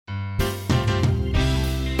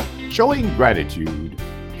Showing gratitude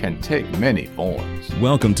can take many forms.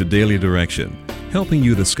 Welcome to Daily Direction, helping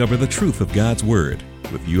you discover the truth of God's Word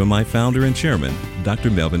with UMI founder and chairman, Dr.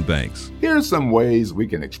 Melvin Banks. Here are some ways we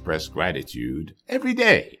can express gratitude every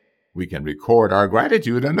day. We can record our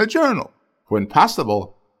gratitude in a journal. When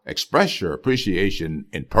possible, express your appreciation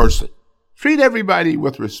in person. Treat everybody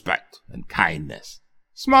with respect and kindness.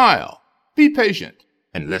 Smile, be patient,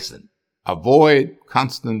 and listen. Avoid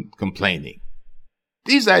constant complaining.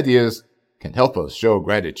 These ideas can help us show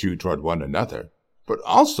gratitude toward one another, but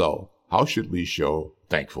also, how should we show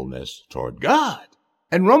thankfulness toward God?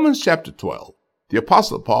 In Romans chapter 12, the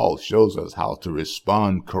Apostle Paul shows us how to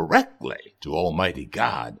respond correctly to Almighty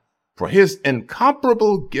God for His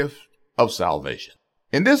incomparable gift of salvation.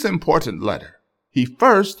 In this important letter, he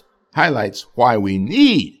first highlights why we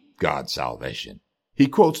need God's salvation. He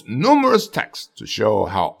quotes numerous texts to show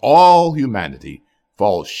how all humanity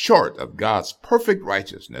falls short of God's perfect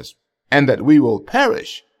righteousness and that we will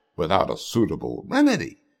perish without a suitable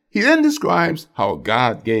remedy. He then describes how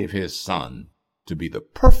God gave His Son to be the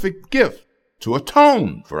perfect gift to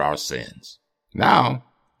atone for our sins. Now,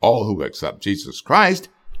 all who accept Jesus Christ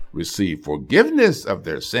receive forgiveness of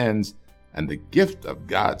their sins and the gift of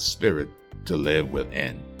God's Spirit to live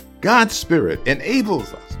within. God's Spirit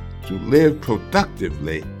enables us to live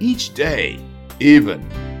productively each day, even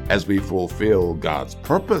as we fulfill God's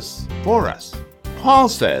purpose for us. Paul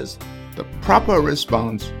says the proper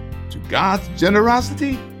response to God's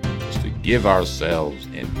generosity is to give ourselves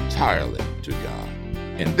entirely to God.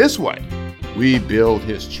 In this way, we build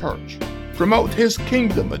His church, promote His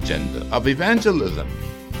kingdom agenda of evangelism,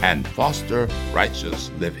 and foster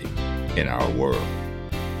righteous living in our world.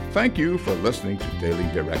 Thank you for listening to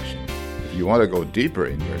Daily Direction. If you want to go deeper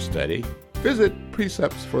in your study, visit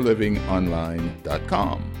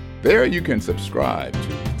preceptsforlivingonline.com. There you can subscribe to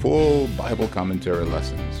full Bible commentary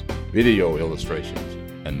lessons, video illustrations,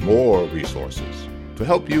 and more resources to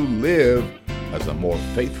help you live as a more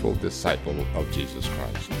faithful disciple of Jesus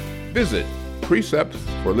Christ. Visit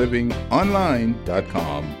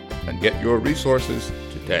preceptsforlivingonline.com and get your resources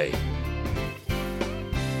today.